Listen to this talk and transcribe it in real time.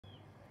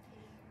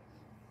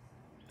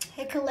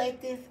Hey,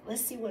 collective,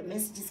 let's see what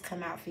messages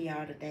come out for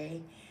y'all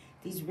today.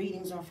 These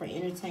readings are for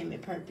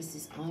entertainment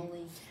purposes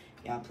only.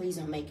 Y'all, please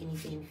don't make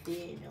anything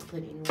fit. Don't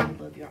put anyone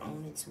above your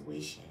own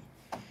intuition.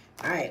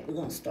 All right, we're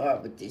going to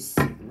start with this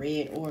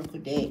red oracle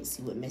deck.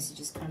 See what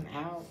messages come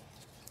out.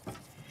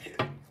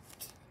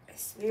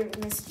 Spirit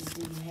messages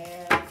do you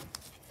have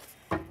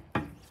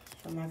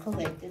for my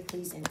collective?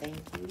 Please and thank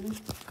you.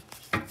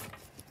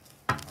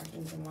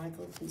 Archangel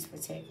Michael, please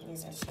protect me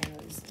as I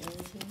channel this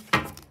energy.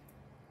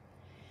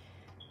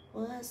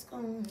 What's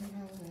going on?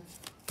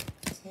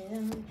 Tell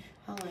me.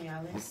 Hold on,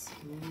 y'all. Let's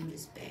move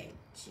this back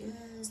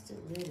just a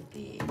little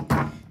bit.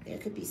 There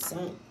could be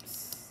something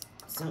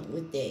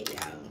with that,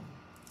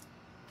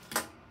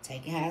 y'all.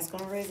 Take it how it's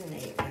going to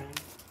resonate, y'all.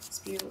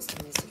 Spirit, what's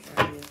the message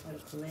right here for the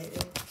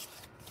collective?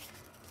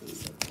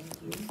 Please and thank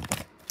you.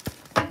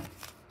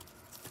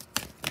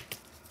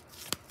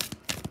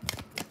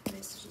 What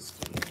messages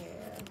do you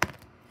have?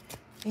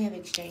 We have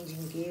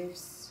exchanging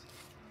gifts.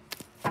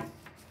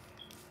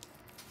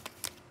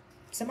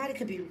 Somebody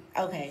could be,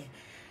 okay,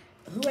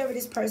 whoever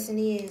this person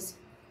is,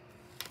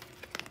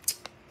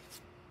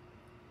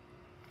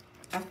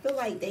 I feel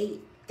like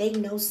they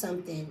know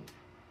something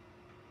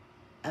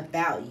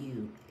about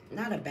you.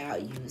 Not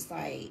about you. It's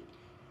like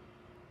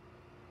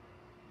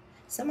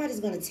somebody's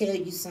going to tell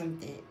you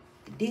something.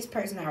 This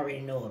person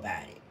already know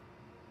about it.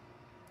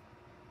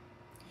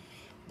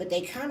 But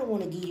they kind of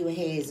want to give you a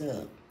heads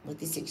up. With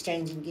this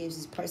exchanging gifts,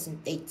 this person,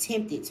 they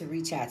tempted to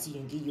reach out to you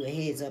and give you a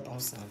heads up on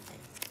something.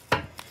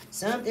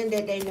 Something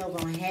that they know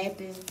gonna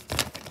happen.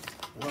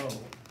 Whoa.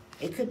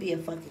 It could be a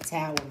fucking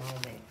tower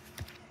moment.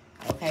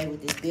 Okay,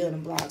 with this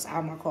building blocks,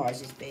 all my cards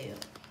just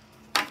failed.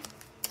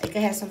 It could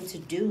have something to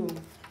do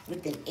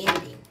with an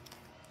ending.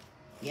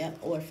 Yep,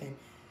 orphan.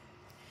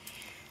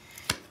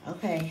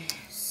 Okay,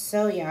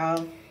 so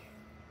y'all.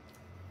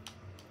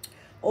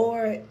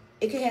 Or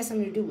it could have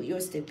something to do with your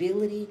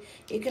stability.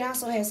 It could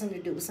also have something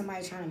to do with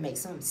somebody trying to make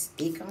something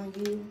stick on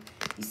you.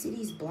 You see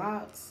these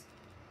blocks?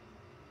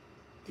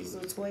 These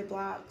little toy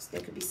blocks. There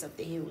could be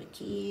something here with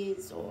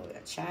kids or a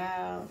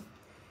child.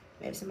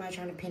 Maybe somebody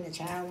trying to pin a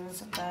child on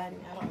somebody.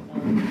 I don't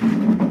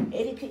know.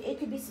 It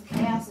could be some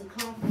chaos and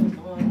conflict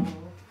going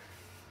on.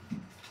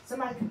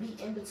 Somebody could be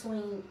in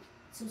between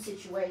two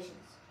situations.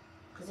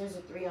 Because there's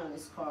a 3 on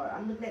this card.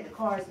 I'm looking at the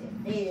cards that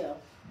fell.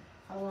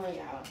 Hold on,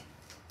 y'all.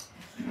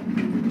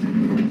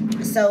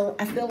 So,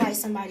 I feel like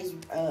somebody's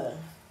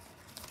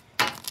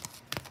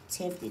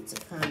tempted to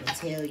come and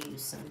tell you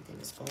something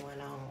is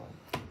going on.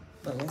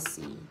 But let's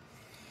see.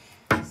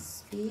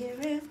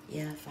 Spirit.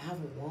 Yeah, 5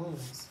 of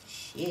Wands.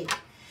 Shit.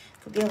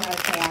 Could be a lot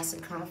of chaos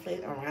and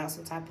conflict around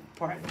some type of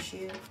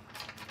partnership.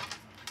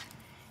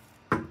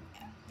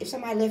 If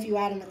somebody left you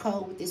out in the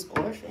cold with this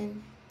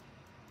orphan.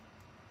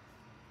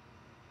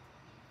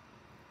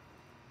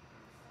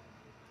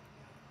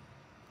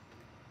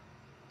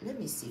 Let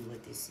me see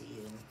what this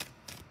is.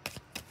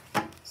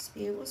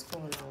 Spirit, what's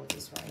going on with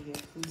this right here?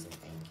 Please and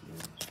thank you.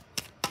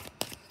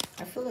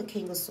 I feel a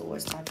King of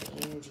Swords type of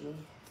energy.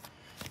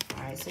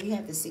 Alright, so you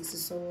have the 6 of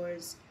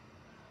Swords.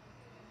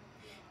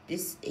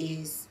 This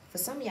is, for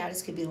some of y'all,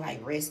 this could be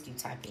like rescue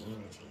type of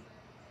energy.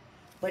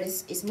 But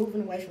it's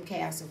moving away from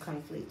chaos and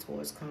conflict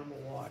towards calmer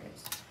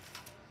waters.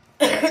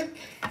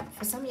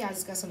 For some of y'all,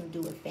 it's got something to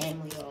do with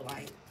family or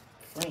like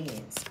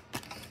friends.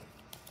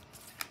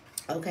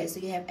 Okay, so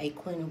you have a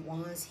Queen of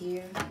Wands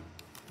here.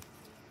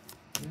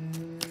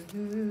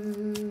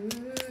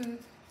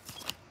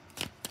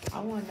 I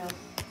want to know.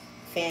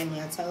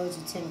 Family, I told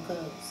you, 10 of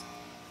Cups.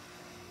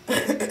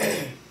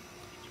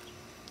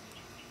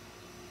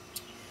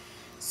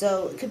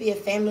 So it could be a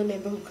family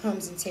member who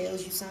comes and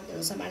tells you something,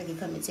 or somebody can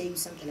come and tell you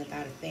something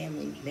about a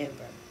family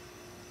member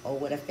or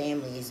what a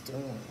family is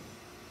doing.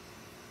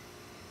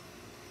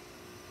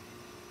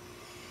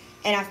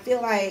 And I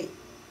feel like,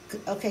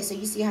 okay, so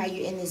you see how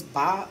you're in this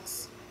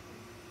box?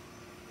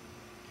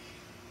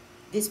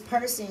 This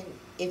person,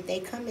 if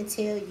they come and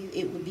tell you,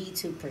 it would be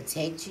to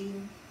protect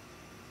you.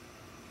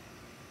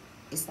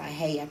 It's like,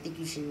 hey, I think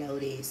you should know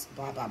this,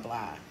 blah, blah,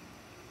 blah.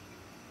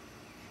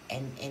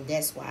 And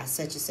that's why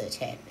such and such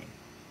happened.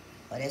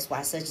 Or that's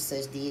why such and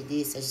such did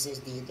this, such and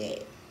such did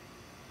that.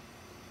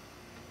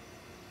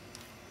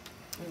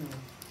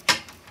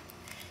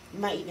 You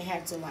might even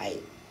have to,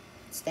 like,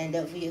 stand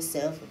up for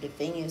yourself or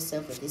defend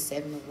yourself with this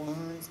 7 of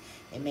Wands.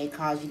 It may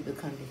cause you to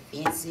become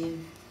defensive.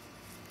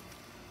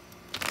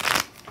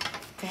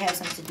 Could have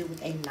something to do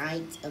with a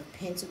Knight of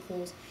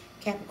Pentacles,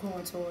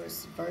 Capricorn,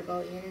 Taurus,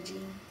 Virgo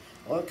energy.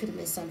 Or it could have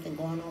been something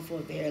going on for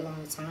a very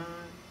long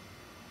time.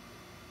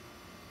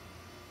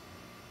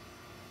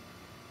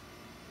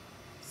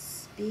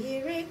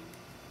 Spirit.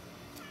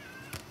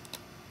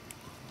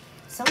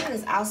 Someone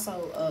is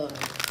also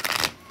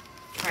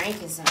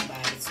pranking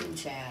somebody too,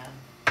 child.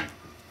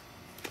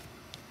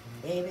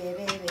 Baby,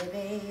 baby,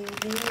 baby.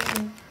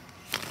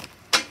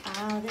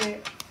 Out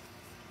there.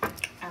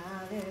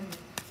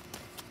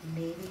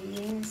 Maybe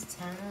it's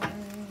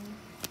time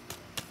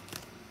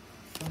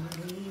for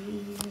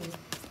me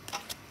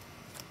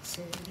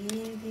to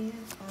give you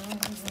all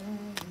of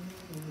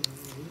you.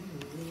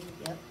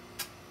 Yep.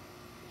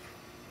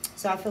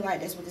 So I feel like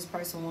that's what this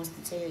person wants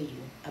to tell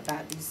you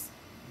about this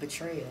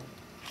betrayal.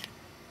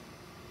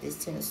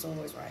 This Ten of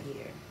Swords right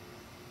here.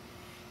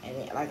 And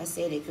it, like I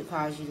said, it could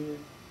cause you to,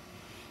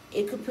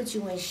 it could put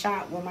you in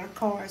shock. When my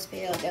cards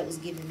fell, that was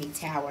giving me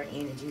Tower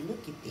energy.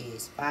 Look at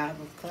this. Five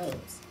of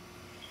Cups.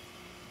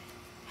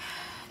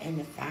 And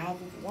the Five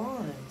of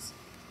Wands.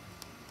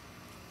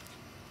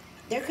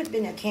 There could have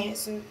been a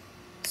Cancer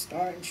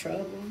starting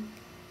trouble.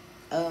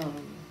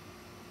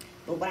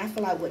 But what I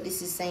feel like what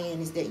this is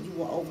saying is that you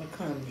will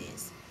overcome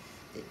this.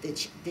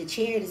 The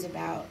Chariot is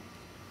about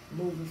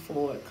moving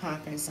forward,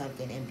 conquering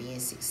something, and being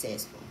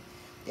successful.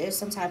 There's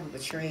some type of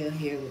betrayal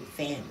here with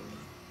family.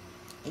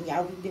 And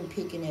y'all, we've been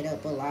picking it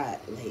up a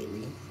lot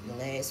lately, the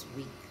last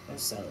week or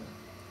so.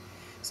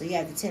 So you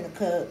have the Ten of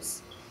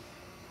Cups,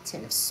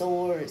 Ten of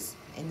Swords,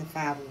 and the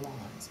Five of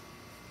Wands.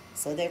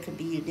 So there could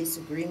be a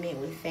disagreement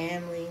with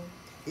family.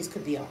 This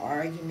could be an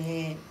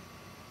argument.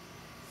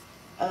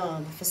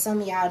 For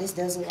some of y'all, this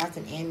does look like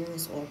an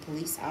ambulance or a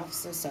police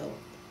officer. So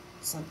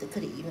something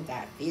could have even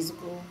got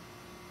physical.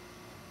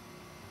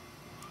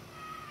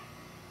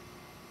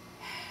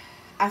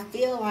 I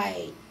feel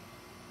like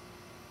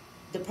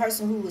the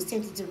person who was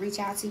tempted to reach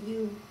out to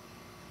you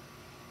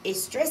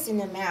is stressing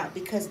them out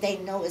because they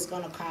know it's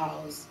going to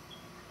cause.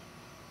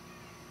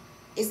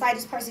 It's like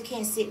this person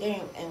can't sit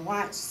there and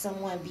watch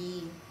someone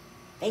be.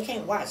 They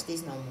can't watch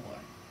this no more.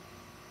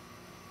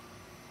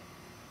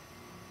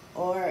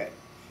 Or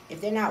if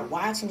they're not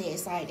watching it,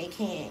 it's like they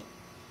can't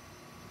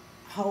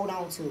hold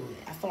on to it.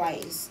 I feel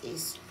like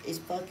it's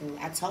fucking.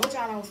 I told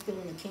y'all I was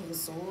feeling the King of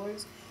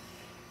Swords.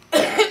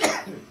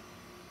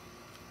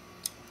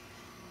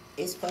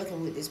 It's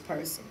fucking with this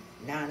person.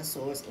 Nine of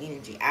Swords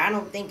energy. I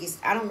don't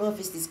know if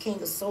it's this King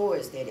of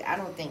Swords I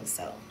don't think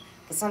so.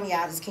 For some of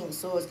y'all, this King of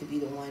Swords could be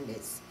the one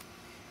that's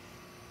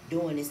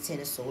doing this Ten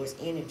of Swords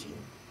energy.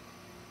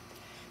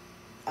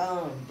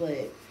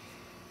 But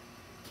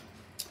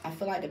I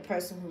feel like the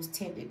person who's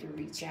tempted to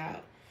reach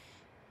out,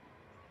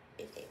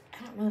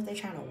 I don't know if they're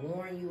trying to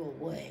warn you or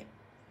what.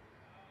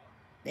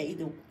 They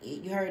either,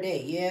 you heard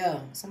that, yeah.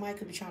 Somebody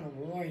could be trying to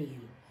warn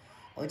you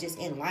or just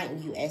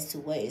enlighten you as to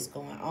what is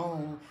going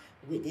on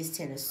with this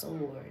Ten of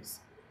Swords.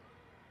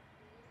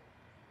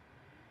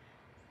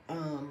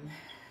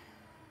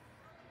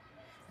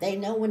 They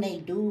know when they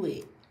do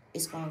it,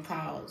 it's going to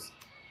cause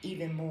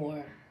even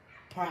more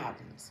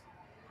problems.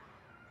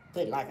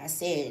 But like I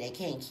said, they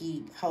can't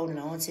keep holding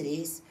on to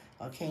this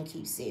or can't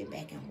keep sitting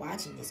back and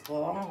watching this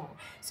go on.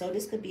 So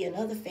this could be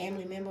another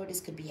family member.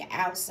 This could be an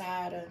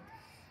outsider.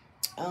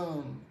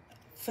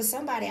 For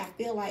somebody, I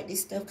feel like this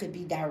stuff could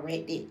be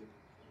directed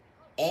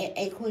at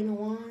a Queen of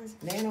Wands,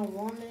 man or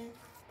woman.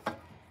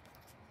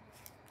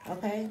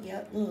 Okay,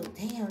 yep, look,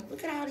 damn,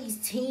 look at all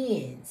these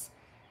tens.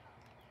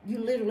 You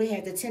literally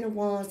have the Ten of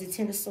Wands, the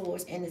Ten of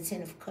Swords, and the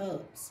Ten of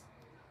Cups.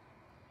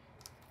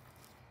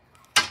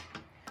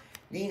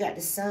 Then you got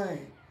the Sun.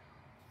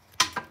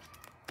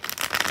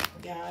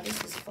 Y'all,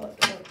 this is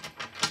fucked up.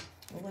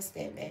 What's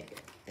that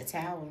back? The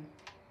Tower.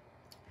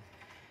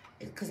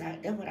 Because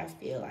that's what I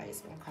feel like.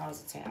 It's going to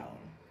cause a tower.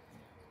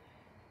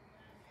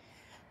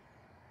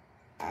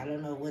 I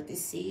don't know what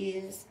this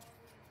is.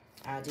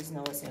 I just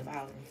know it's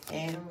involving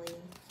family.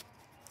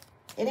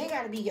 It ain't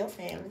got to be your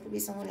family. It could be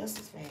someone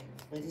else's family.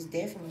 But it's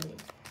definitely,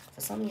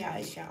 for some of y'all,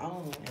 it's your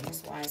own. And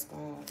that's why it's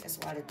going. That's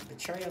why the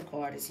betrayal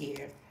card is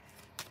here.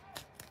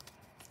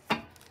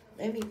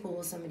 Let me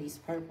pull some of these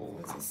purple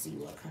ones and see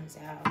what comes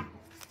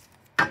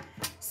out.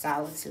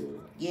 Solitude.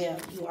 Yeah,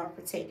 you are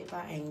protected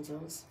by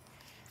angels.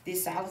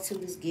 This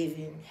solitude is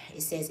given.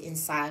 It says, in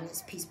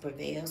silence, peace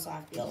prevails. So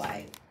I feel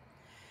like,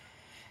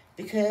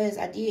 because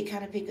I did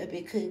kind of pick up,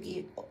 it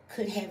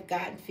could have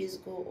gotten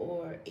physical,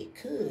 or it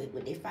could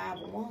with the Five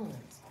of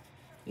Wands.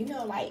 You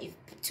know, like if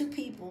two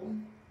people,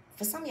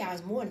 for some of y'all,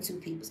 it's more than two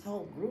people, it's a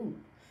whole group.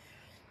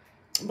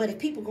 But if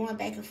people going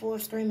back and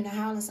forth, screaming and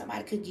hollering,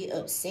 somebody could get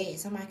upset.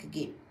 Somebody could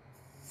get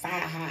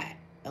fire hot,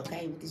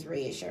 okay, with this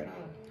red shirt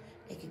on.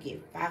 They could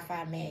get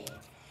fire mad.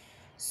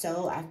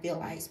 So I feel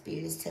like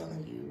Spirit is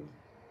telling you,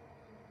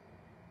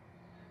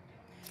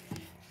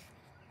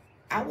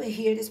 I would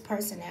hear this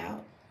person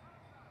out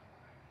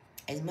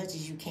as much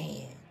as you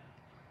can.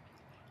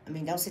 I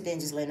mean, don't sit there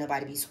and just let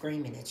nobody be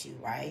screaming at you,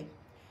 right?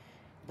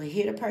 But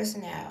hear the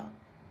person out.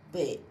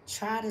 But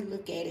try to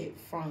look at it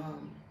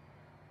from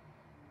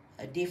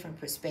a different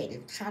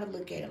perspective. Try to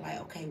look at it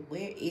like, okay,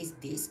 where is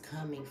this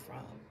coming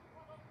from?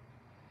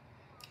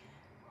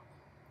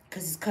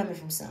 Because it's coming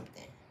from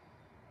something.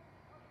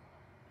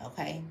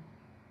 Okay?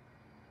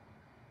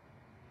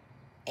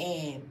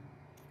 And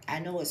I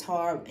know it's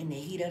hard in the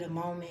heat of the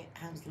moment.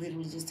 I was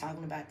literally just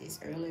talking about this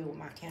earlier with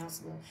my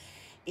counselor.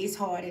 It's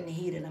hard in the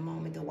heat of the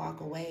moment to walk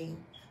away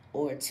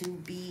or to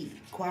be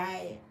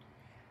quiet.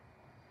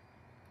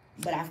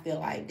 But I feel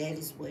like that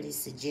is what is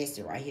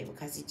suggested right here,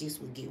 because it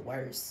just would get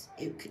worse.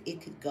 It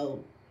could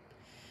go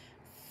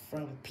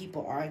from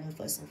people arguing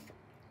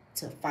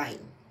to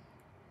fighting.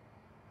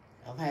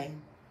 Okay?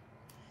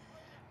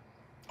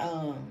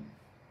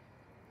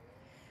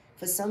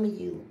 For some of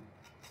you,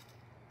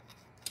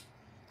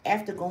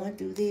 after going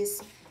through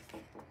this,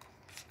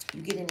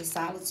 You get into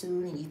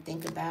solitude and you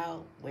think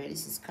about where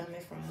this is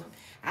coming from.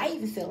 I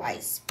even feel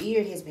like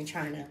spirit has been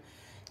trying to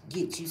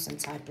get you some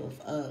type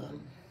of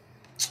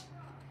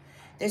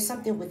there's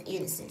something with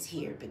innocence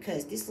here,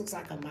 because this looks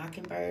like a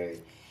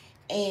mockingbird.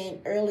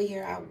 And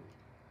earlier,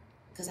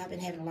 because I've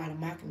been having a lot of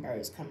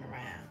mockingbirds come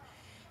around,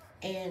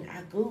 and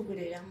I Googled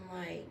it. I'm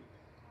like,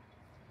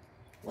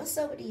 what's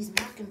up with these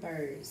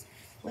mockingbirds?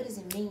 What does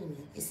it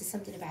mean? Is this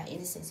something about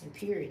innocence and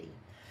purity?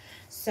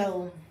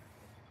 So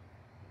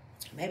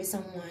maybe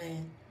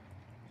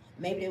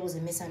there was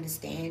a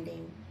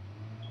misunderstanding.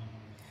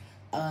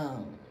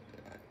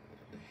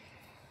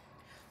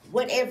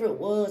 Whatever it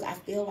was, I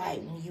feel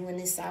like when you in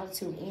this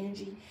solitude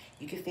energy,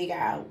 you can figure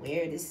out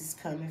where this is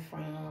coming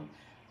from,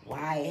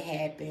 why it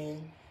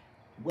happened,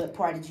 what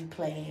part did you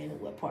play in,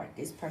 what part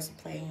this person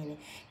played in,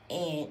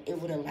 and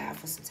it would allow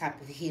for some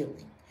type of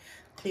healing.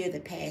 Clear the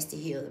past to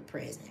heal the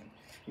present.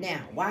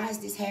 Now, why is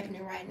this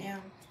happening right now?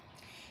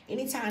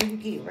 Anytime you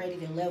get ready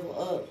to level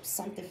up,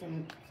 something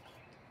from,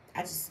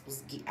 I was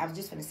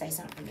just going to say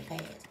something from the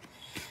past.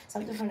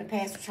 Something from the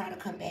past will try to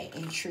come back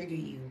and trigger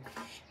you.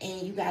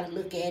 And you got to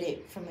look at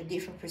it from a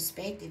different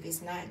perspective.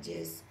 It's not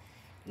just,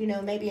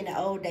 maybe in the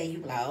old day, you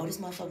be like, oh, this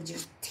motherfucker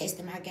just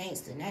testing my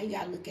gangster. Now you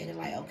got to look at it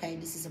like, okay,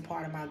 this is a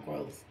part of my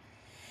growth.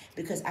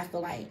 Because I feel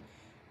like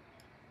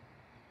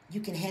you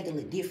can handle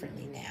it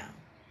differently now.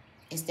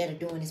 Instead of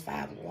doing this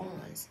 5 of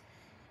Wands.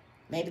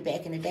 Maybe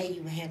back in the day,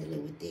 you would handle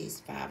it with this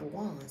 5 of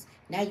Wands.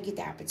 Now you get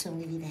the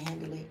opportunity to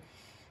handle it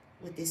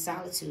with this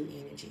solitude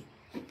energy.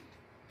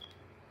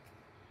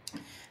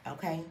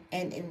 Okay,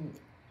 and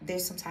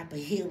there's some type of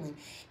healing,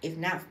 if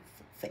not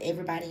for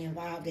everybody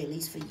involved, at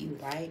least for you,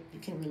 right? You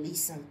can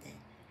release something.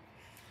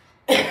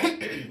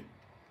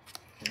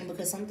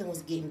 Because something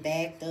was getting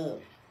backed up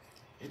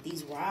with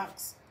these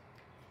rocks.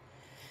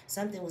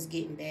 Something was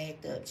getting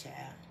backed up,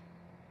 child.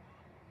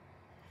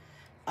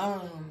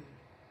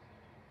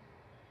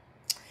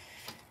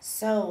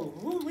 So,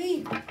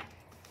 woo-wee.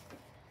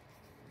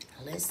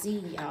 Let's see,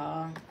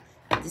 y'all.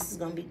 This is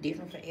going to be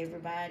different for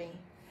everybody.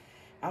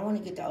 I want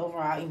to get the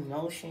overall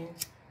emotion.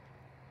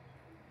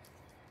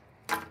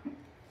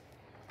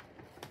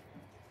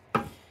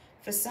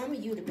 For some of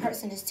you, the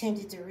person is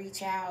tempted to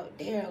reach out.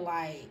 They're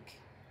like,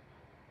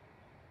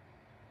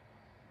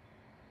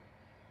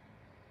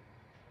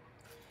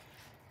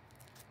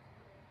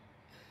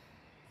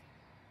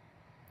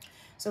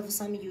 so for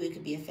some of you, it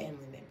could be a family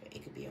member.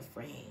 It could be a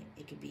friend.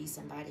 It could be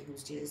somebody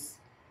who's just,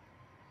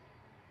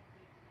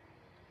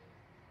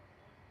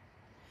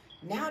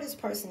 now this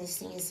person is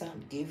seeing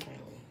something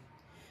differently.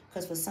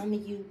 Because for some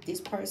of you,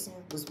 this person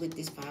was with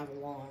this 5 of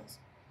Wands.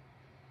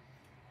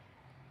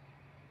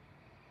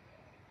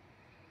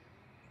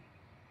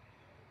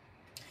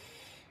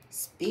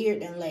 Spirit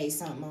done laid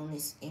something on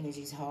this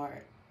energy's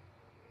heart.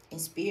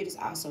 And Spirit is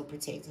also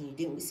protecting you.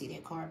 Didn't we see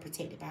that card,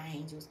 protected by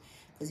angels?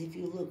 Because if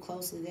you look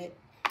closely,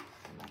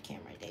 my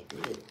camera ain't that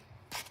good.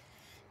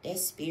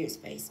 That's Spirit's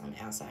face on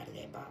the outside of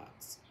that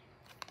box.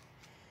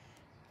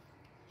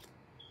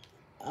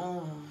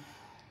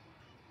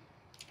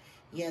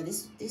 Yeah,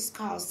 this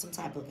caused some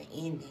type of an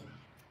ending,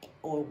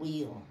 or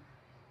will.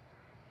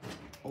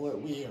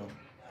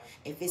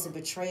 If it's a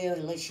betrayal,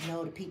 it lets you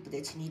know the people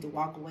that you need to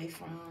walk away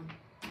from.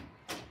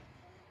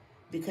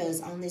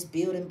 Because on this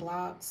building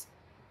blocks,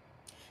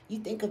 you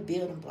think of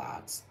building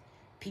blocks,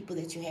 people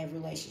that you have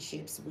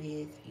relationships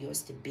with, your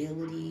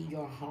stability,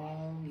 your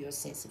home, your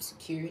sense of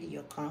security,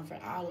 your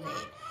comfort, all of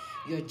that,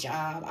 your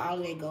job, all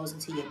of that goes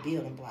into your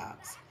building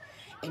blocks.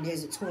 And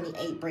there's a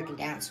 28 breaking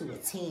down to a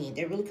 10.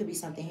 There really could be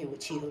something here with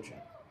children.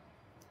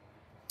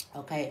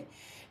 Okay?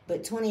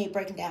 But 28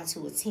 breaking down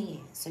to a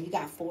 10. So you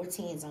got 4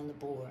 10s on the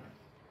board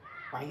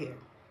right here.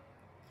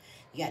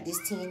 You got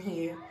this 10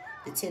 here,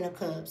 the 10 of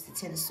Cups, the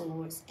 10 of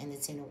Swords, and the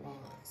 10 of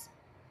Wands.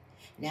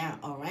 Now,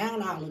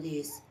 around all of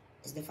this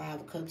is the 5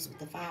 of Cups with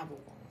the 5 of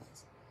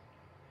Wands.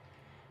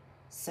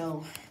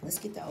 So, let's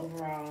get the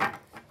overall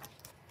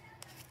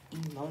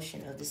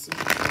emotion of the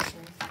situation.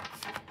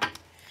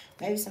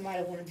 Maybe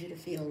somebody wanted you to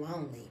feel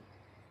lonely,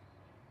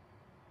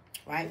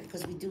 right?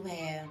 Because we do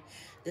have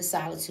the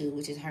solitude,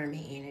 which is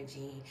hermit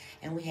energy,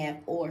 and we have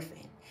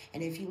orphan.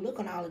 And if you look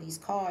on all of these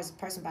cards, the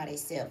person by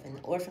themselves, and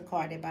the orphan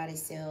card, they're by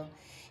themselves,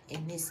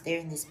 and they're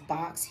in this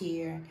box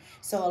here.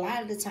 So a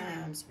lot of the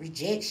times,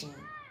 rejection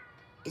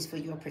is for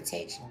your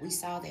protection. We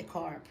saw that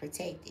card,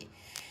 protected.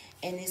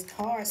 And this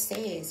card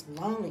says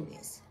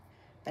loneliness,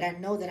 but I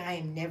know that I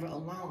am never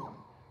alone.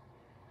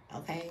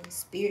 Okay,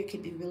 Spirit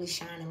could be really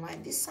shining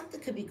light. This something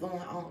could be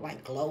going on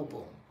like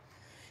global.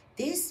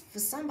 This, for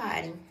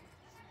somebody,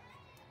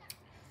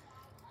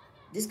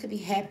 this could be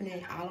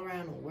happening all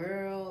around the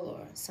world,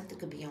 or something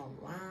could be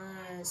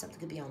online,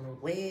 something could be on the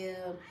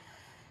web.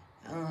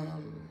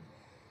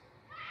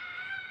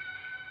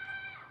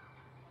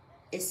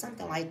 It's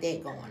something like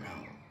that going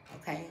on,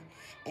 okay?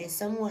 And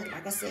someone,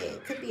 like I said,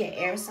 it could be an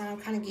air sign,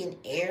 kind of getting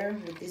air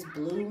with this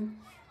blue,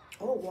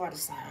 or a water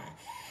sign.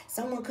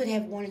 Someone could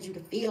have wanted you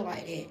to feel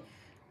like that,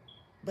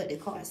 but the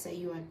cards say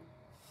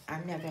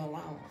I'm never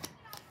alone.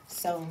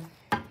 So,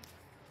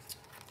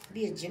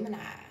 be a Gemini,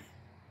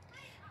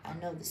 I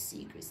know the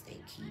secrets they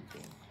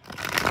keeping.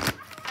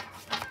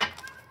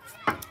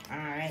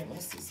 Alright,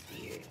 what's this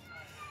spirit?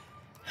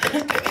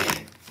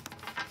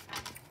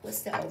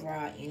 What's the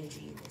overall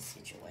energy in this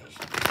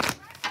situation?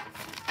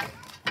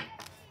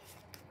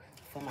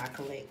 For my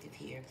collective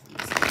here,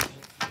 please.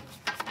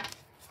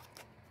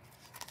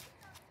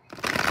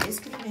 This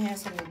could even have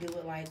something to do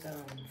with like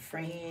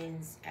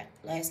friends.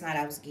 Last night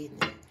I was getting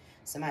it.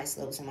 Somebody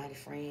slept with somebody's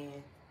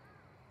friend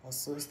or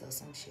sister or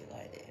some shit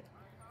like that.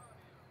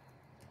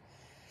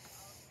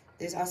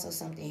 There's also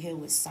something here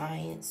with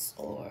science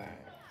or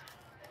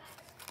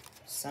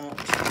some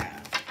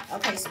child.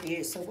 Okay,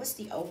 Spirit, so what's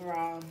the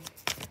overall?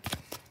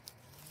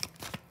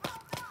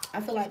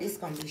 I feel like this is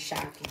going to be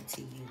shocking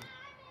to you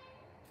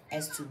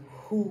as to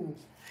who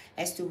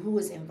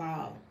is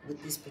involved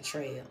with this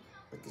betrayal,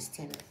 with this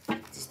ten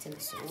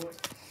of swords.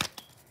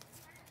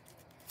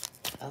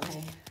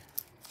 Okay.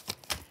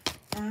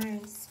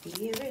 Alright,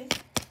 Spirit.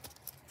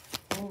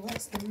 Oh,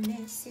 what's the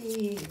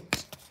message?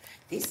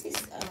 This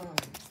is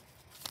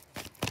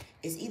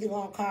it's either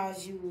gonna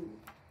cause you,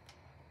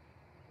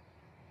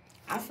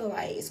 I feel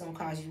like it's gonna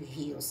cause you to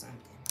heal something.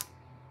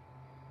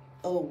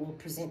 Or will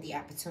present the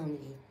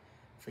opportunity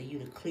for you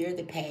to clear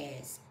the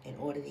past in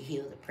order to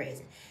heal the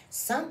present.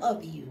 Some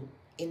of you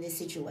in this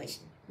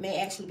situation may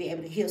actually be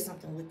able to heal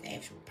something with the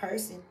actual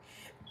person,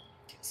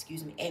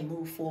 excuse me, and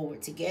move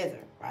forward together,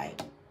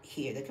 right?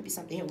 Here, there could be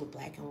something here with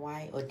black and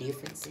white or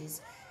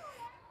differences.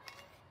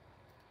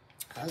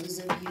 Others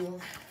of you,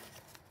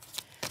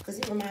 because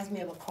it reminds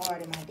me of a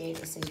card in my deck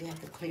that says you have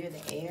to clear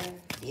the air,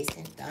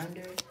 distant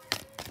thunder.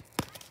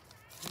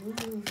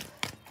 Ooh.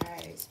 All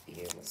right,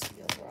 Spirit, what's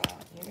the overall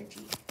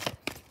energy?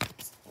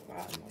 What's the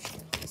overall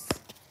emotion of this?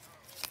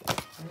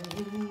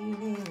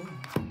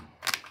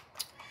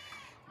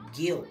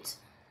 Guilt.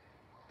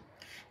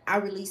 I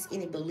release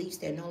any beliefs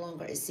that no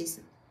longer assist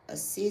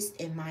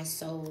in my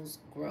soul's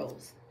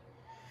growth.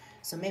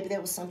 So maybe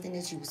there was something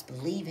that you was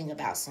believing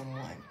about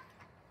someone.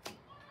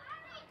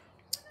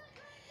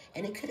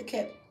 And it could have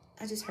kept,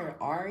 I just heard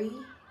Ari.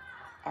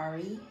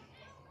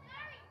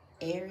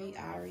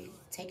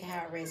 Take it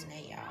how it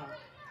resonates, y'all.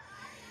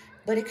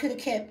 But it could have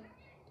kept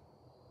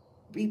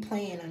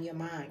replaying on your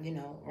mind, you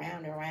know,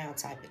 round and round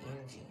type of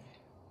energy.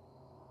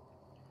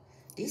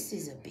 This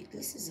is a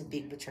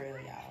big betrayal,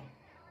 y'all.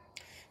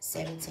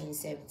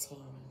 1717.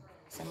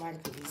 Somebody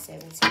could be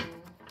 17.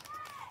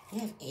 You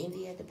have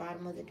envy at the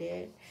bottom of the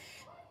deck.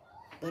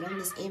 But on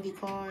this envy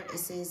card, it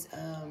says,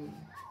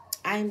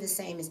 I am the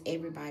same as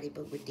everybody,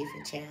 but with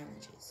different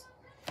challenges.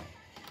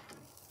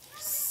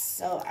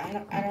 So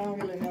I don't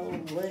really know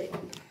what.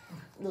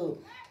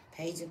 Look,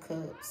 Page of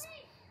Cups.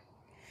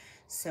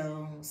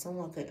 So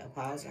someone could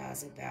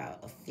apologize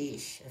about a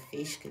fish. A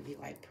fish could be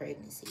like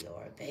pregnancy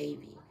or a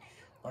baby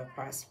or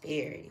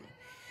prosperity.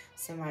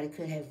 Somebody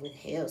could have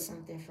withheld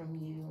something from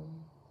you.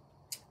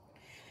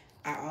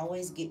 I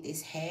always get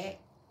this hat.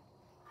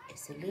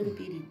 It's a little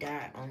bitty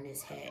dot on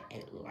this hat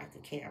and it looks like a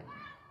camera.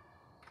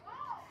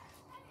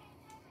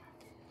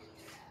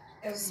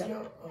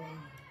 So,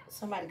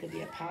 somebody could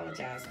be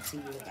apologizing to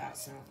you about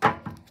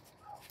something.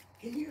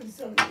 Can you get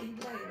something to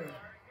eat later?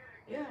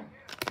 Yeah.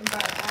 In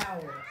about an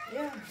hour.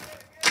 Yeah.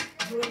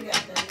 You ain't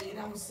got that to eat.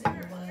 I'm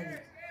sitting money.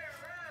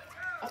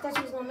 I thought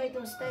you was going to make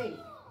them steak.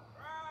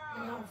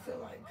 And I don't feel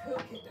like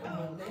cooking.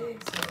 My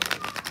legs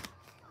hurt.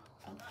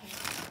 Okay.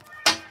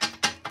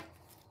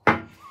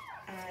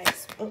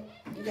 Alright. Oh,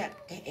 you got,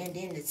 and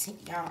then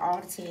y'all,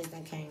 all the tens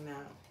that came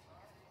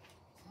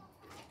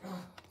out.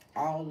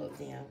 All of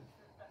them.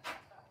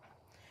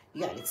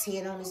 You got the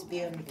 10 on this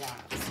building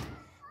blocks.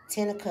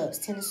 10 of Cups,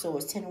 10 of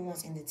Swords, 10 of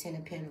Wands, and the 10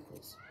 of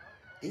Pentacles.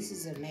 This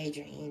is a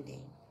major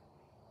ending.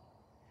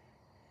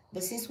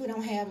 But since we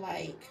don't have,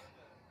 like,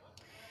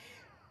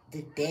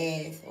 the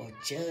death or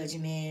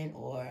judgment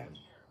or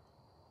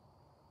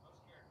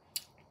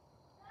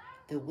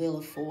the Wheel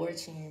of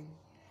Fortune,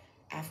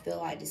 I feel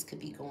like this could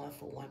be going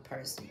for one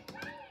person.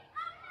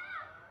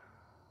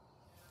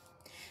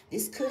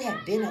 This could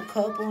have been a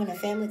couple and a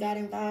family got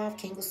involved.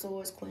 King of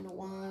Swords, Queen of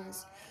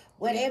Wands.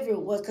 Whatever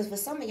it was, because for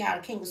some of y'all,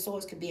 the King of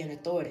Swords could be an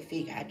authority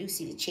figure. I do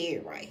see the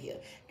chariot right here.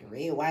 The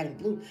red, white, and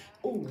blue.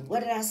 Ooh, what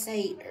did I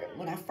say?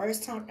 When I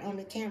first talked on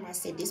the camera, I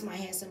said this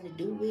might have something to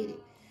do with it.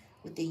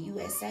 With the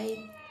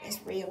USA. That's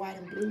red, white,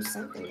 and blue.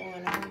 Something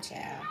going on,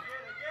 child.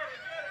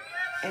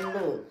 And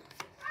look.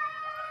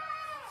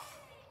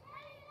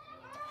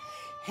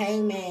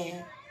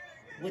 Hangman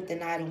with the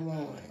Knight of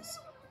Wands.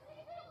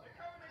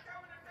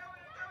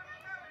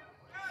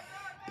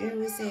 You know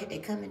what we said? They're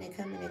coming, they're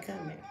coming, they're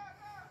coming.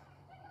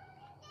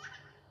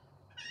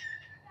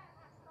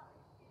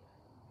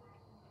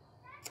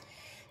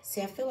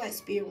 See, I feel like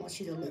Spirit wants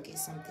you to look at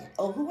something.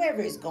 Or whoever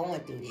is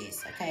going through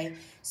this, okay?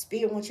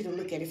 Spirit wants you to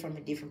look at it from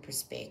a different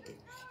perspective.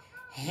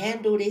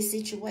 Handle this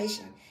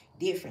situation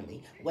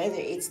differently. Whether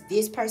it's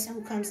this person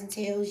who comes and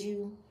tells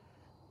you,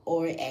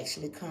 or it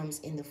actually comes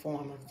in the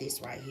form of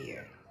this right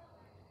here.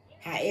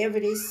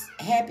 However this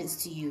happens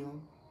to you,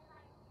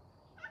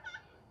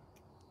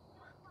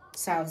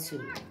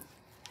 solitude.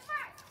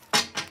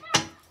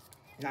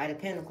 Knight of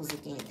Pentacles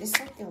again. There's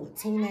something with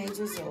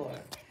teenagers or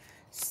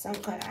some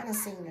kind. I done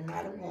seen the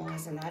Knight of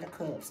Wands, the Knight of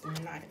Cups, and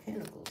the Knight of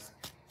Pentacles.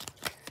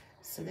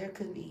 So there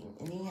could be,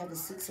 and then you have the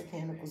Six of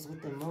Pentacles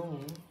with the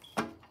Moon.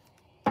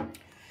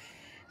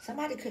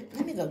 Somebody could,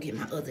 let me go get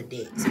my other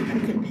deck. Somebody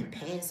could have been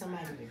paying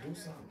somebody to do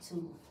something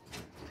too.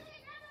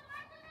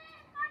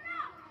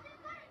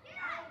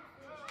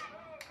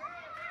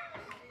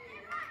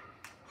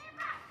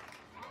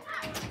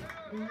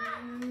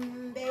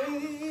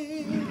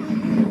 Baby.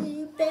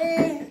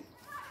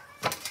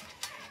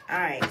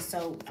 Alright,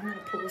 so I'm going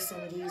to pull some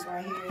of these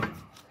right here.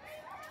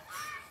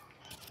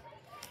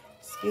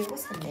 Spirit,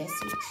 what's the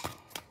message?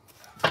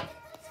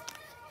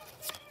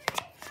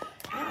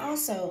 I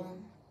also,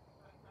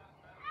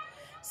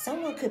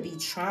 someone could be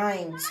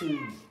trying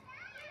to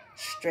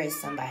stress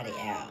somebody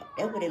out.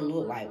 That's what it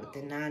looked like with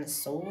the Nine of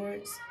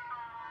Swords.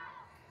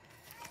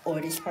 Or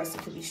this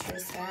person could be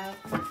stressed out.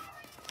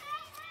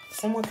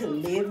 Someone could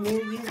live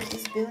near you with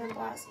this building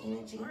blocks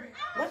energy.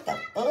 What the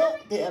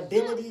fuck? The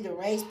ability to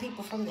raise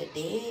people from the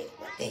dead?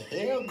 What the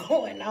hell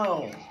going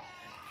on?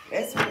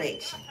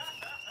 Resurrection.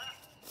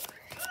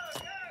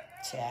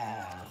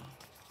 Child.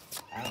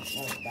 I don't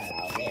know about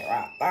all that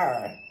right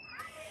there.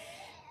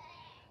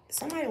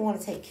 Somebody want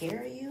to take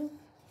care of you?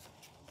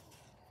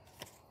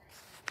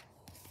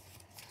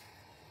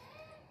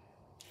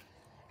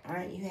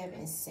 Aren't you have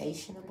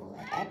insatiable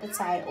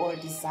appetite or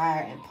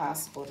desire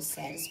impossible to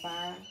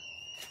satisfy?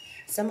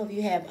 Some of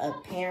you have a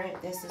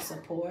parent that's a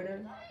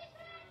supporter.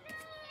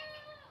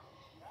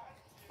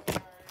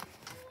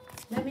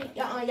 Let me,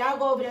 y'all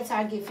go over there till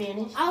I get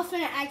finished. I was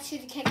finna ask you,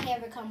 can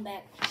Kara come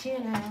back? She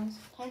in the house.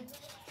 Can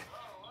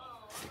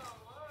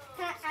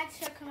I ask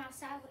her to come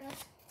outside with us?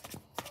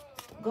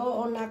 Go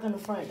or knock on the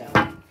front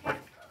door.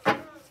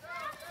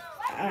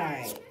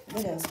 Alright,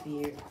 what else,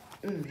 Spirit?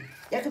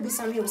 There could be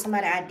something here with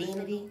somebody's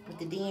identity, with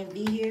the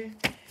DMV here.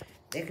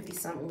 There could be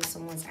something with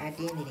someone's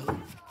identity.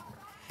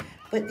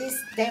 But this,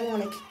 they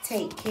want to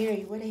take care of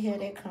you. Where the hell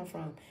that come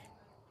from?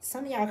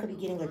 Some of y'all could be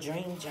getting a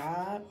dream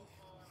job.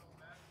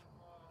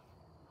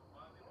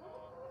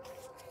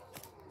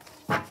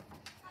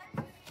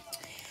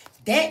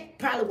 That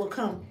probably will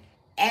come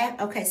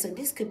at, okay, so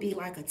this could be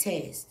like a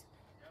test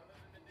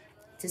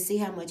to see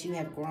how much you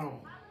have grown.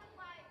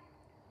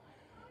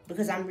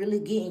 Because I'm really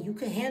getting, you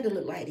could handle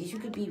it like this. You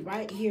could be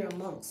right here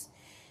amongst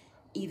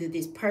either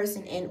this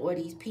person and or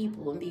these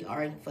people and be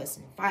arguing,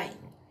 fussing, and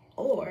fighting.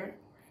 Or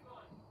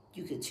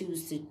you could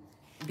choose to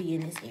be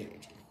in this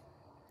energy.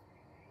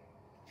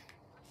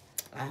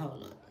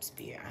 Hold up,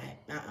 Spirit.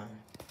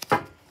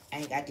 I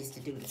ain't got this to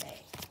do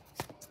today.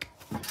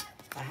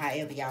 Or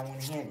however y'all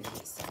want to handle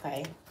this,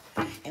 okay?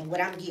 And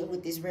what I'm getting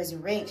with this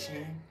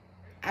resurrection,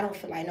 I don't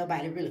feel like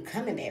nobody really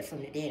coming back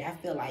from the dead. I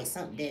feel like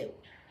something that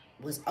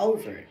was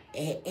over,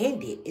 it had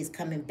ended, is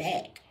coming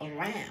back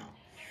around.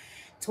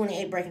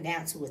 28 breaking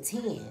down to a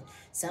 10.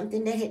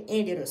 Something that had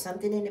ended or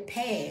something in the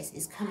past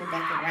is coming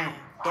back around.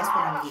 That's what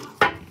I'm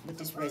getting with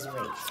this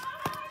resurrection.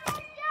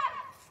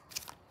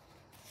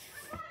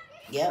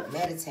 Yep,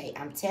 meditate.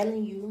 I'm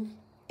telling you.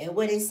 And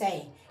what it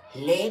say?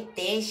 Let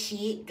that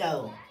shit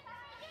go.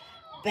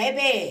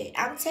 Baby,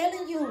 I'm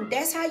telling you,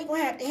 that's how you're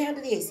going to have to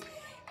handle this.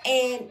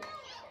 And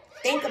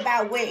think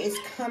about where it's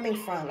coming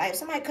from. Like, if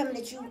somebody coming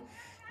at you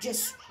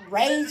just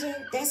raging,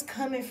 that's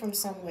coming from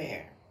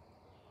somewhere.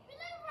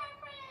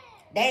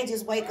 They ain't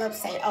just wake up and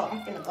say, oh,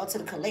 I'm finna go to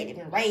the collective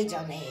and rage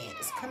on their head.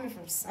 It's coming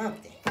from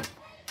something.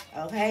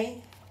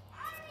 Okay?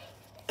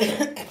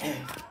 I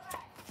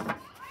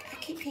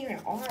keep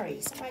hearing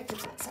Ari.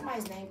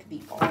 Somebody's name could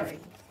be Ari.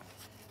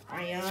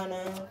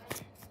 Ariana.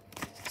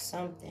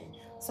 Something.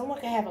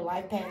 Someone can have a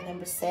life path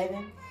number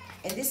 7.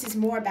 And this is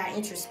more about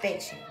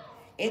introspection.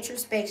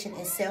 Introspection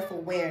and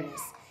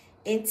self-awareness.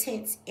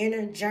 Intense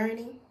inner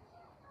journey.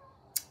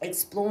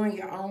 Exploring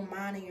your own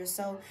mind and your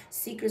soul.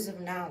 Seekers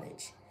of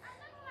knowledge.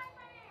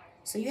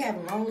 So you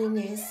have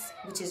loneliness,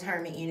 which is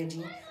hermit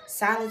energy.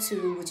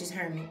 Solitude, which is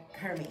hermit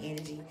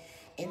energy.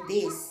 And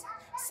this.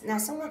 Now,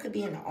 someone could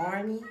be in the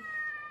army.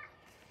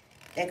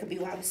 That could be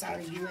why we saw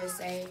the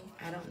USA.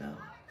 I don't know.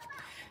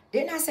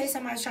 Didn't I say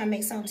somebody's trying to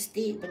make something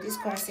stick? But this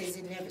card says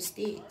it never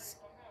sticks.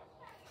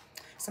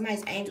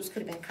 Somebody's angels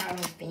could have been caught on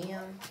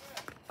film.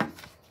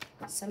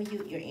 Some of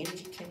you, your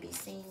energy can be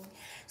seen.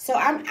 So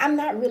I'm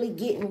not really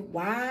getting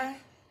why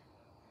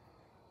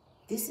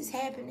this is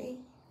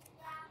happening.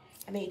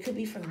 I mean, it could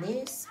be from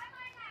this.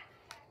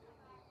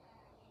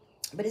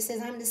 But it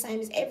says I'm the same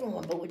as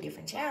everyone, but with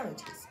different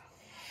challenges.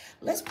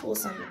 Let's pull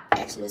some.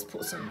 Actually, let's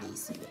pull some of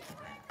these. See what comes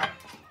out.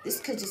 This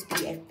could just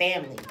be a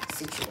family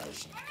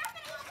situation.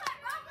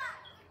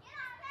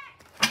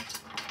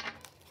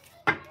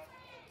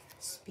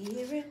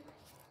 Spirit.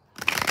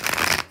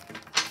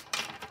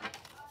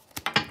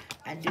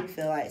 I do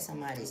feel like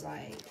somebody's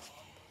like,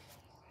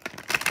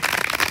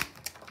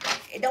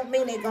 it don't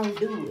mean they're gonna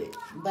do it,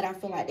 but I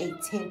feel like they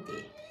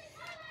tempted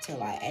to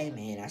like, hey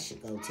man, I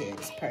should go tell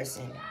this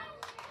person.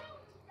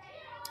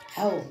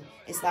 Oh,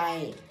 it's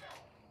like,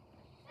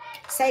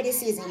 say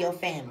this isn't your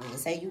family, and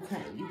say you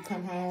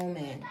come home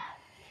and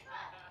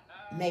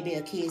Maybe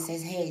a kid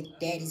says, hey,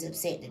 daddy's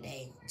upset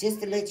today.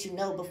 Just to let you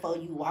know before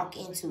you walk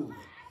into it.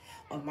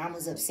 Or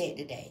mama's upset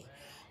today.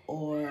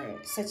 Or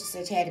such and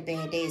such had a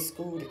bad day at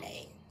school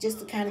today. Just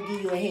to kind of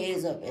give you a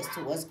heads up as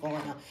to what's going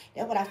on.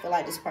 That's what I feel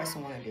like this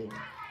person want to do.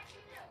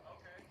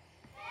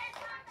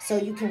 So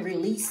you can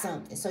release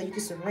something. So you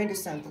can surrender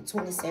something.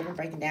 27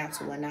 breaking down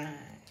to a 9.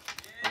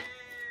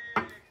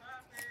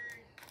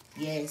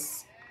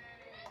 Yes.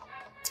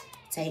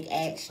 Take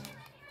action.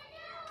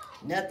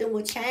 Nothing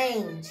will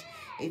change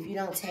if you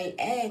don't take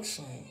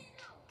action.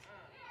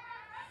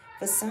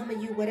 For some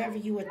of you, whatever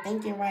you are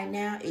thinking right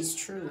now is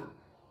true.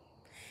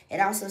 It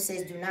also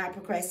says do not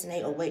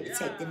procrastinate or wait to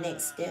take the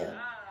next step.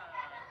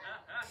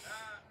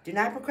 Do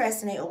not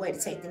procrastinate or wait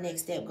to take the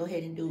next step. Go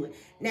ahead and do it.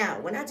 Now,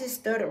 when I just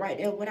started right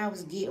there, what I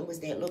was getting was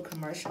that little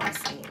commercial I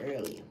seen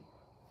earlier.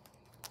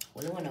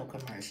 Well, it wasn't no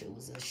commercial. It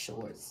was a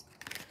shorts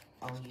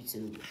on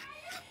YouTube.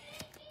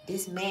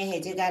 This man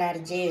had just got out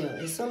of jail.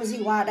 As soon as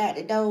he walked out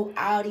the door,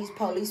 all these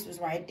police was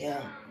right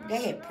there.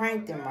 They had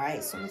pranked him, right?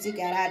 As soon as he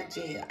got out of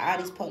jail, all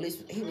these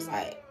police, he was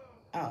like,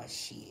 oh,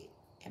 shit.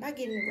 Am I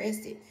getting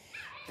arrested?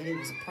 But it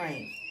was a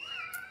prank.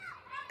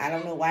 I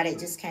don't know why that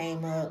just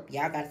came up.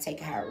 Y'all got to take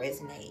it how it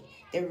resonates.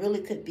 There really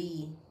could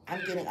be,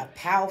 I'm getting a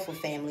powerful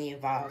family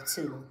involved,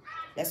 too.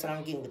 That's what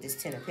I'm getting with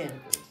this 10 of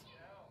Pentacles.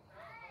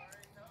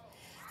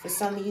 For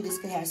some of you, this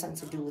could have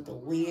something to do with a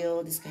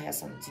will. This could have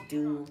something to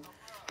do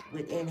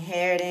with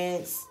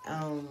inheritance,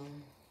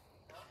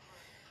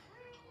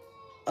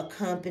 a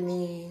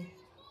company,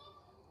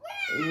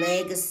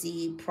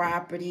 legacy,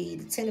 property.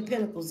 The 10 of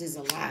Pentacles is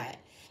a lot.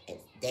 And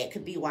that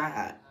could be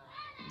why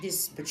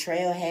this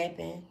betrayal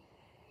happened.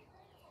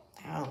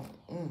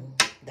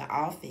 The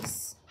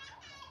office.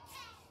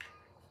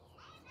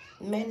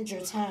 Manage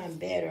your time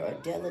better or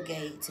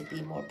delegate to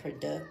be more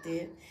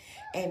productive.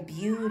 And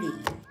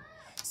beauty.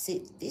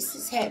 See, this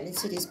is happening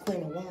to this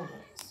Queen of Wands.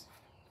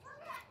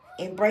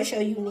 Embrace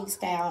your unique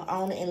style,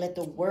 own it, and let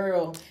the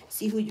world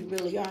see who you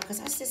really are.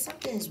 Because I said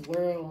something is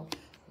worldwide.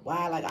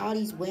 Like all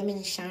these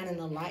women shining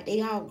a light.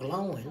 They all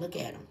glowing. Look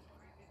at them.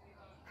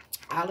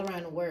 All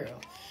around the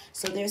world.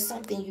 So there's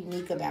something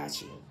unique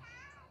about you.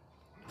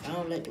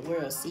 Don't let the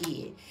world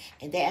see it.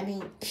 And that, I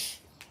mean,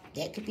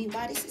 that could be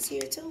why this is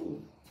here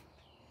too.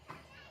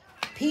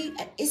 You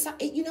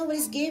know what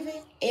it's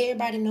giving?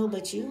 Everybody know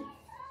but you.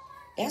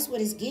 That's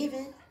what it's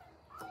giving.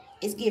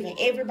 It's giving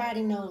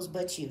everybody knows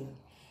but you.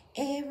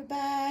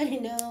 Everybody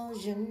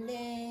knows your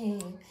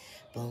name.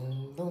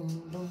 Boom, boom,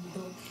 boom,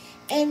 boom.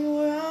 And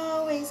we're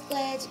always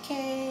glad you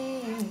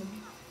came.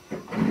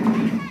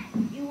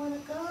 You want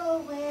to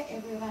go where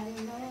everybody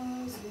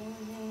knows your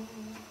name.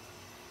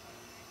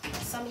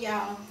 Some of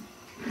y'all,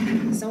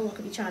 someone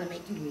could be trying to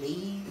make you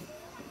leave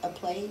a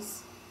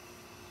place.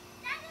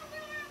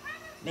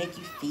 Make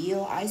you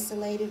feel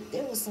isolated.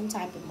 There was some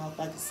type of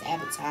motherfucking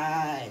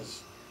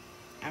sabotage.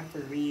 I'm for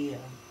real.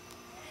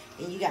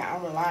 Then you got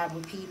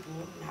unreliable people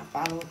not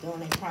following through on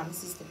their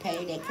promises to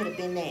pay. That could have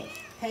been that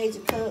Page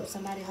of Cups,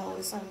 somebody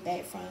holding something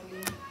back from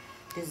you.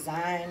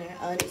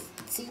 Designer,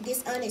 see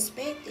this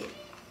unexpected.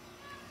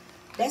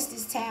 That's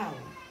this Tower.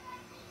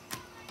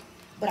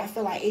 But I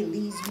feel like it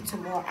leads you to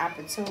more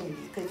opportunity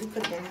because you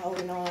could have been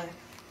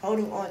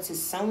holding on to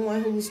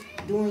someone who was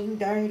doing you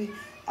dirty,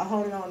 or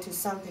holding on to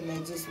something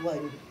that just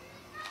wasn't.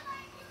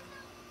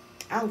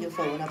 I don't give a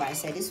fuck what nobody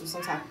said. This was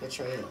some type of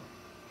betrayal.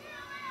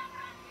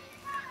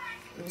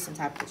 It was some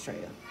type of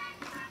betrayal.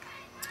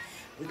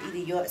 With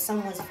either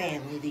someone's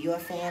family, either your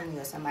family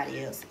or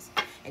somebody else's.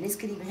 And this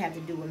could even have to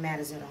do with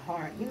matters of the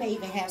heart. You may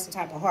even have some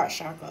type of heart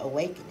chakra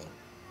awakening.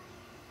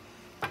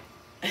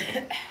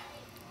 Okay.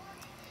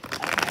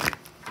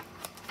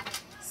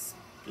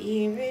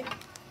 Spirit.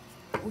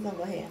 We're going to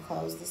go ahead and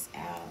close this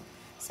out.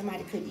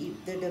 Somebody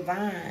could, the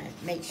divine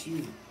makes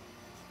you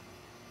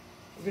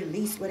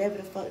release whatever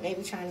the fuck they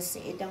be trying to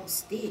say. It don't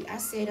stick. I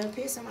said up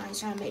here, somebody's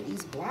trying to make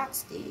these blocks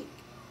stick.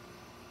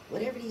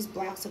 Whatever these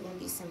blocks are going to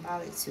be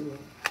symbolic to.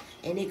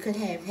 And it could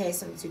have had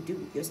something to do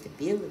with your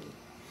stability.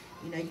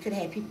 You know, you could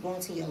have people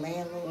going to your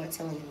landlord,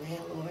 telling your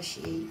landlord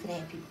shit. You could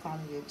have people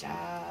calling your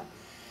job.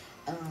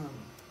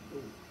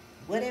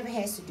 Whatever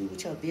has to do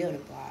with your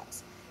building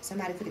blocks.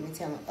 Somebody could have been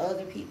telling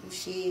other people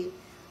shit,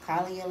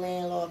 calling your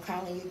landlord,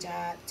 calling your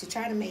job, to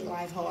try to make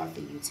life hard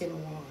for you. 10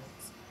 of Wands.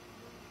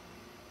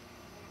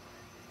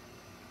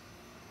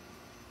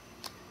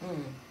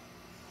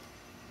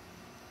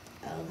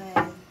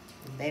 Okay.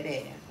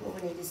 Baby,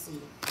 what we need to see?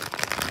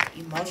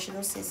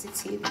 Emotional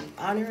sensitivity.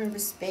 Honor and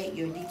respect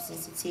your deep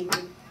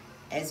sensitivity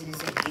as it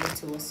is a gift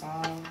to us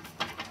all.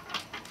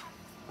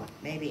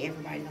 Maybe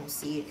everybody don't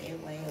see it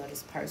that way, or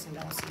this person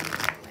don't see it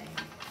that way.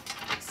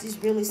 This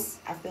is really,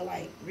 I feel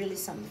like, really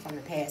something from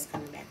the past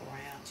coming back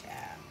around,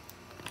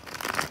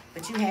 child.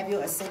 But you have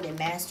your Ascended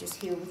Masters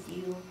here with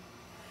you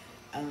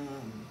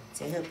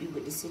to help you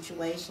with the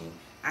situation.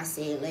 I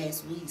said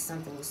last week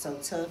something was so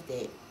tough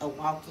that a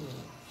walk-in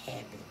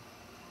happened.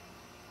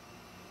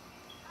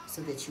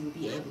 So that you will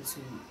be able to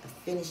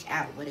finish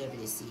out whatever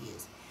this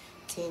is.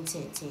 10,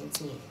 10, 10,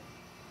 10.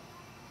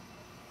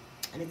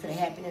 And it could have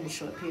happened in a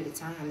short period of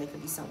time. There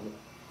could be something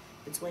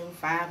between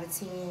 5 or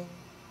 10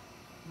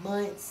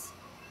 months,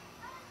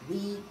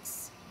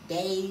 weeks,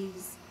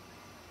 days,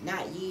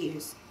 not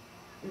years.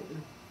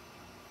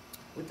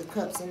 With the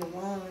cups and the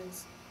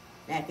wands.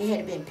 Now, if it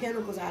had been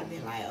pentacles, I'd have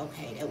been like,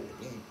 okay, that would have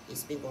been,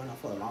 it's been going on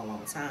for a long,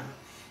 long time.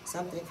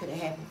 Something could have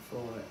happened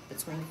for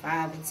between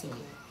 5 and 10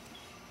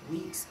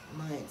 weeks,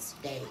 months,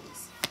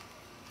 days.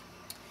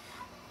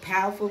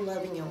 Powerful,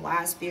 loving, and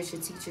wise spiritual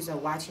teachers are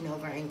watching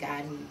over and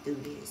guiding you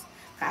through this.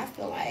 I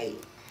feel like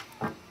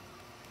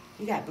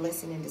you got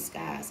blessing in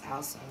disguise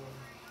also.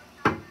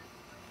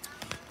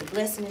 The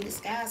blessing in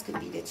disguise could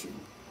be that you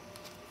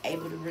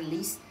able to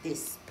release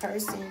this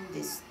person,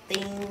 this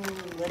thing,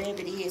 whatever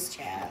it is,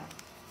 child.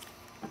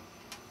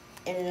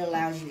 And it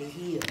allows you to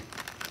heal.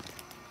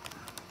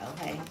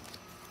 Okay?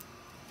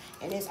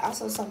 And there's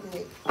also something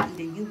that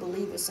either you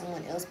believe or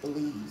someone else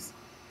believes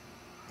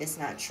that's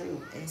not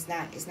true. And it's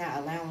not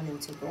allowing them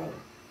to grow.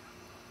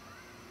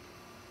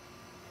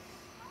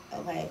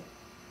 Okay?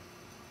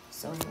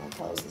 So we're going to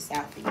close this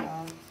out for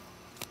y'all.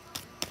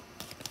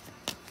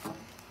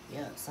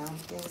 Yep,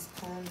 something's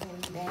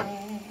coming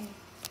back.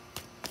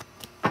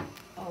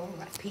 Oh,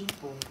 right,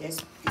 people. There's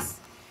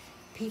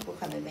people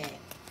coming back.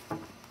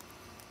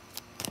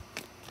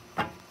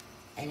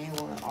 And they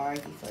want to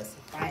argue, fuss,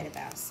 and fight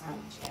about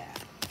something,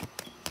 child.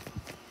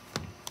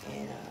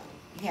 And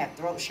you have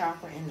throat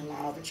chakra and the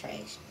law of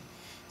attraction.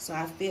 So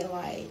I feel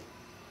like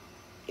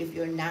if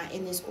you're not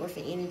in this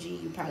orphan energy,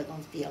 you're probably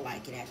going to feel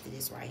like it after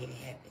this right here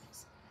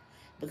happens.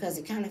 Because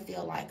it kind of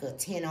feels like a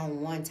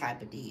 10-on-1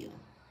 type of deal.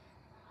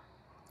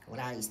 With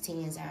all these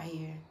 10s out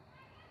here.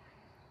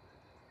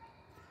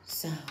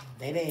 So,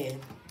 baby,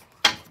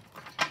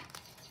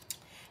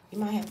 you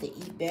might have to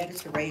eat better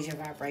to raise your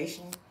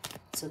vibration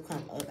to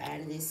come up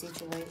out of this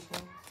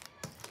situation.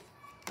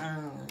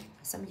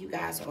 Some of you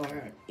guys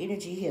are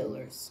energy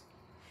healers.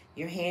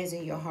 Your hands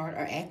and your heart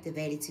are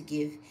activated to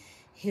give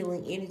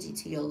healing energy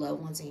to your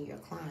loved ones and your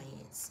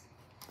clients.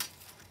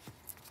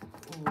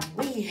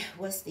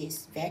 What's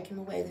this? Vacuum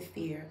away the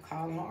fear.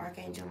 Call on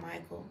Archangel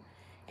Michael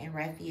and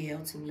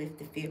Raphael to lift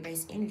the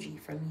fear-based energy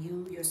from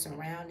you, your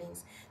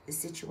surroundings, the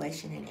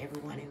situation, and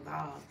everyone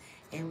involved.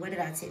 And what did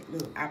I tell you?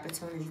 Look,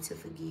 opportunity to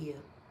forgive.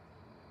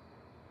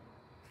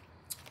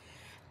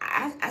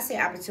 I say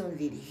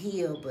opportunity to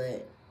heal,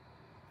 but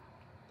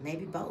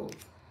maybe both.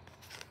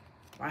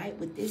 Right?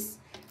 With this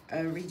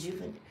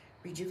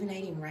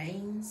rejuvenating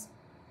rains,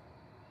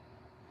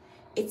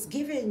 it's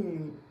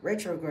given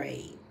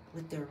retrograde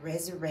with the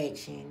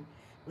resurrection,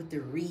 with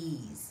the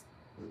re-energy.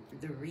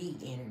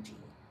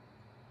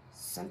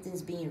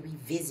 Something's being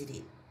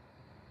revisited.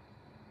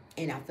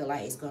 And I feel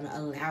like it's going to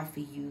allow for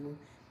you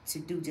to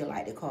do just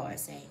like the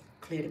cards say,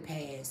 clear the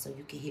past so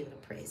you can heal the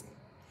present.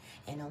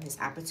 And on this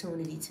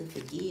opportunity to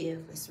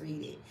forgive, let's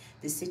read it.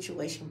 The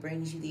situation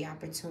brings you the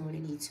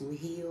opportunity to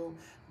heal,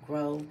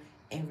 grow,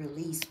 and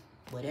release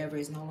whatever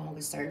is no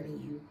longer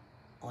serving you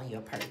on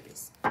your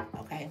purpose.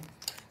 Okay?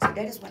 So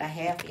that is what I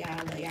have for y'all.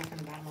 I love y'all from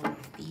the bottom of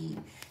my feet.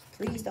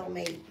 Please don't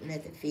make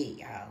nothing fit,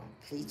 y'all.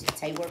 Please just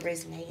take what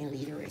resonates and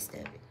leave the rest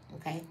of it.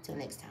 Okay? Till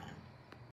next time.